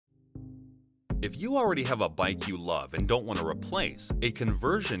If you already have a bike you love and don't want to replace, a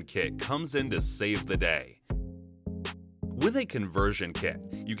conversion kit comes in to save the day. With a conversion kit,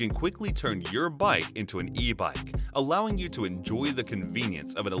 you can quickly turn your bike into an e-bike, allowing you to enjoy the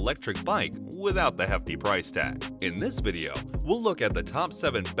convenience of an electric bike without the hefty price tag. In this video, we'll look at the top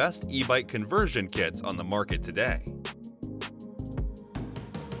 7 best e-bike conversion kits on the market today.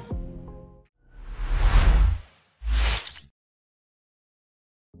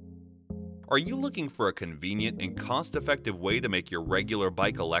 Are you looking for a convenient and cost-effective way to make your regular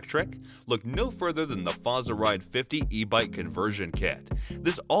bike electric? Look no further than the Fafsa Ride 50 e-bike conversion kit.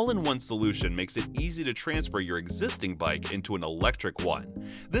 This all-in-one solution makes it easy to transfer your existing bike into an electric one.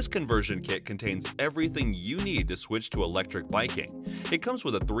 This conversion kit contains everything you need to switch to electric biking. It comes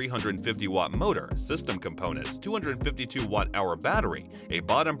with a 350-watt motor, system components, 252-watt-hour battery, a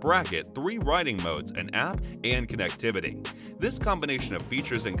bottom bracket, 3 riding modes, an app, and connectivity. This combination of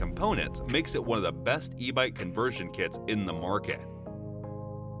features and components makes it one of the best e-bike conversion kits in the market.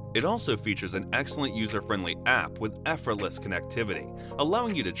 It also features an excellent user-friendly app with effortless connectivity,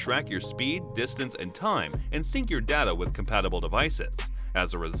 allowing you to track your speed, distance, and time and sync your data with compatible devices.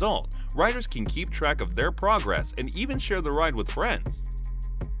 As a result, riders can keep track of their progress and even share the ride with friends.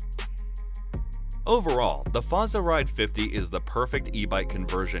 Overall, the Fafsa Ride 50 is the perfect e-bike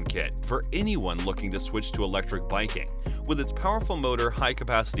conversion kit for anyone looking to switch to electric biking. With its powerful motor,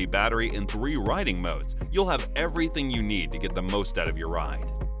 high-capacity battery, and 3 riding modes, you'll have everything you need to get the most out of your ride.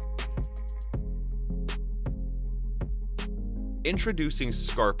 Introducing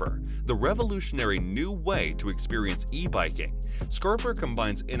Scarper, the revolutionary new way to experience e-biking. Scarper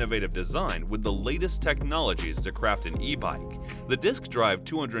combines innovative design with the latest technologies to craft an e-bike. The disc drive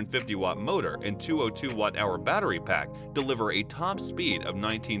 250-watt motor and 202-watt-hour battery pack deliver a top speed of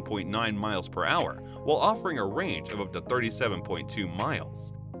 19.9 miles per hour, while offering a range of up to 37.2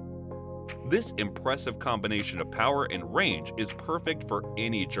 miles. This impressive combination of power and range is perfect for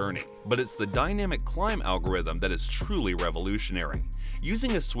any journey, but it's the dynamic climb algorithm that is truly revolutionary.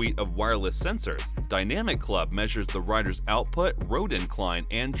 Using a suite of wireless sensors, Dynamic Club measures the rider's output, road incline,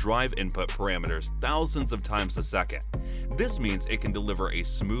 and drive input parameters thousands of times a second. This means it can deliver a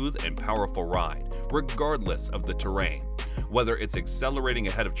smooth and powerful ride, regardless of the terrain. Whether it's accelerating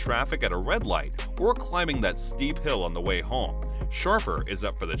ahead of traffic at a red light or climbing that steep hill on the way home, Sharper is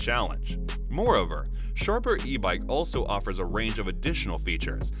up for the challenge. Moreover, Sharper e-bike also offers a range of additional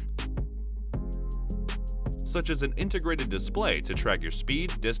features, such as an integrated display to track your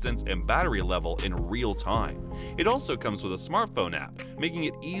speed, distance, and battery level in real time. It also comes with a smartphone app, making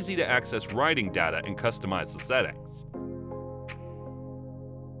it easy to access riding data and customize the settings.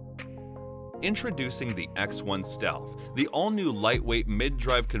 Introducing the X1 Stealth, the all-new lightweight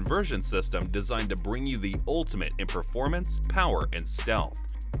mid-drive conversion system designed to bring you the ultimate in performance, power, and stealth.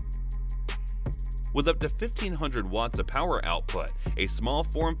 With up to 1,500 watts of power output, a small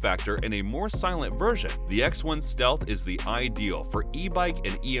form factor, and a more silent version, the X1 Stealth is the ideal for e-bike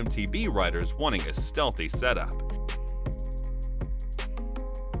and EMTB riders wanting a stealthy setup.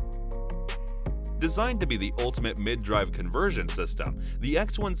 Designed to be the ultimate mid-drive conversion system, the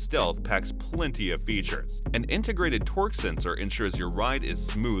X1 Stealth packs plenty of features. An integrated torque sensor ensures your ride is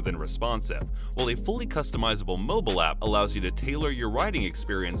smooth and responsive, while a fully customizable mobile app allows you to tailor your riding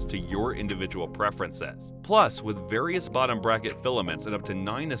experience to your individual preferences. Plus, with various bottom bracket filaments and up to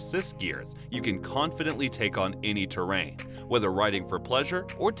 9 assist gears, you can confidently take on any terrain. Whether riding for pleasure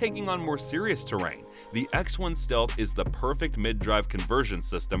or taking on more serious terrain, the X1 Stealth is the perfect mid-drive conversion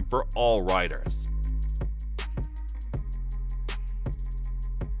system for all riders.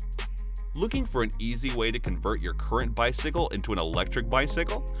 Looking for an easy way to convert your current bicycle into an electric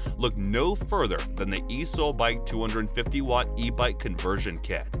bicycle? Look no further than the Esol Bike 250-watt e-bike conversion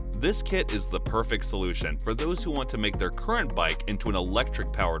kit. This kit is the perfect solution for those who want to make their current bike into an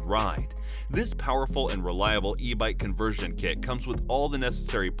electric-powered ride. This powerful and reliable e-bike conversion kit comes with all the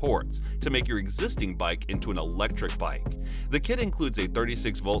necessary ports to make your existing bike into an electric bike. The kit includes a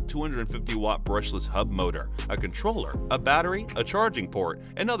 36-volt 250-watt brushless hub motor, a controller, a battery, a charging port,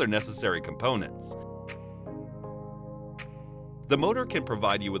 and other necessary components. The motor can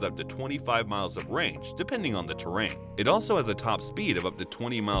provide you with up to 25 miles of range, depending on the terrain. It also has a top speed of up to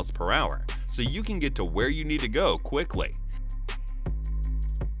 20 miles per hour, so you can get to where you need to go quickly.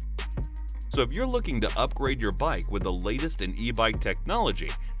 So if you're looking to upgrade your bike with the latest in e-bike technology,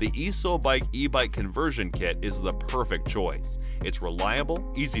 the Esol Bike e-bike conversion kit is the perfect choice. It's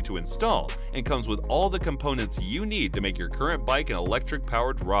reliable, easy to install, and comes with all the components you need to make your current bike an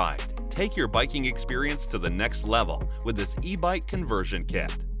electric-powered ride. Take your biking experience to the next level with this e-bike conversion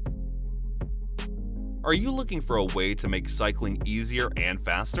kit. Are you looking for a way to make cycling easier and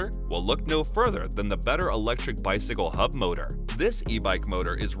faster? Well, look no further than the Better electric bicycle hub motor. This e-bike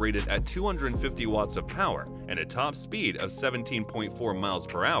motor is rated at 250 watts of power and a top speed of 17.4 miles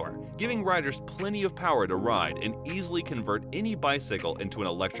per hour, giving riders plenty of power to ride and easily convert any bicycle into an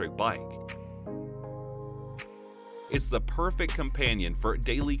electric bike. It's the perfect companion for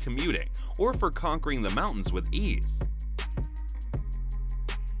daily commuting or for conquering the mountains with ease.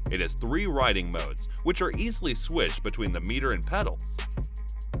 It has 3 riding modes, which are easily switched between the meter and pedals.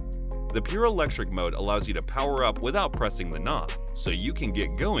 The pure electric mode allows you to power up without pressing the knob, so you can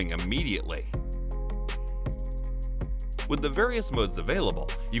get going immediately. With the various modes available,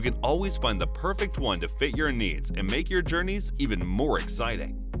 you can always find the perfect one to fit your needs and make your journeys even more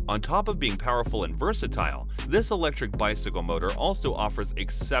exciting. On top of being powerful and versatile, this electric bicycle motor also offers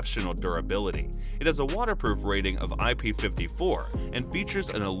exceptional durability. It has a waterproof rating of IP54 and features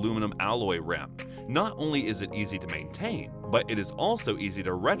an aluminum alloy rim. Not only is it easy to maintain, but it is also easy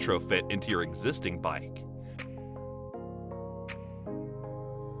to retrofit into your existing bike.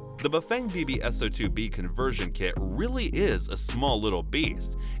 The Bafang BB SO2B conversion kit really is a small little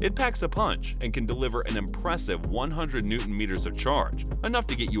beast. It packs a punch and can deliver an impressive 100 Nm of charge, enough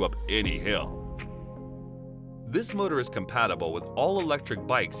to get you up any hill. This motor is compatible with all electric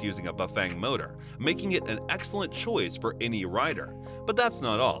bikes using a Bafang motor, making it an excellent choice for any rider. But that's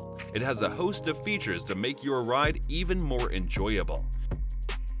not all. It has a host of features to make your ride even more enjoyable.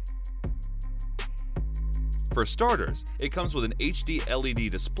 For starters, it comes with an HD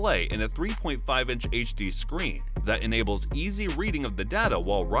LED display and a 3.5-inch HD screen that enables easy reading of the data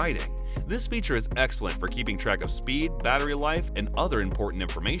while riding. This feature is excellent for keeping track of speed, battery life, and other important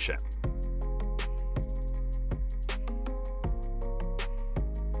information.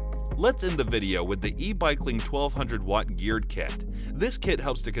 Let's end the video with the Ebikeling 1200 watt geared kit. This kit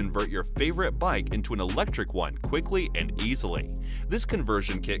helps to convert your favorite bike into an electric one quickly and easily. This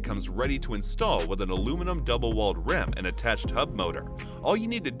conversion kit comes ready to install with an aluminum double-walled rim and attached hub motor. All you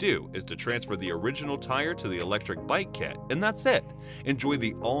need to do is to transfer the original tire to the electric bike kit, and that's it. Enjoy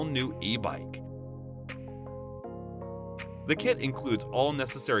the all-new e-bike. The kit includes all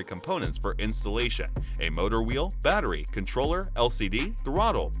necessary components for installation: a motor wheel, battery, controller, LCD,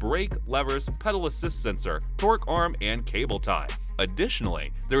 throttle, brake, levers, pedal assist sensor, torque arm, and cable ties.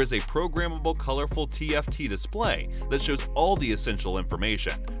 Additionally, there is a programmable colorful TFT display that shows all the essential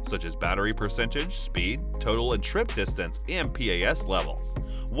information, such as battery percentage, speed, total and trip distance, and PAS levels.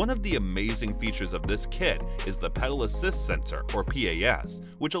 One of the amazing features of this kit is the pedal assist sensor, or PAS,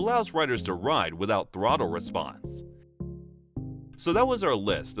 which allows riders to ride without throttle response. So that was our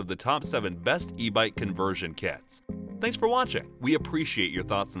list of the top 7 best e-bike conversion kits. Thanks for watching. We appreciate your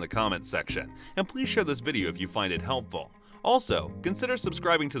thoughts in the comments section, and please share this video if you find it helpful. Also, consider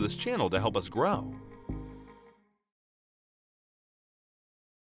subscribing to this channel to help us grow.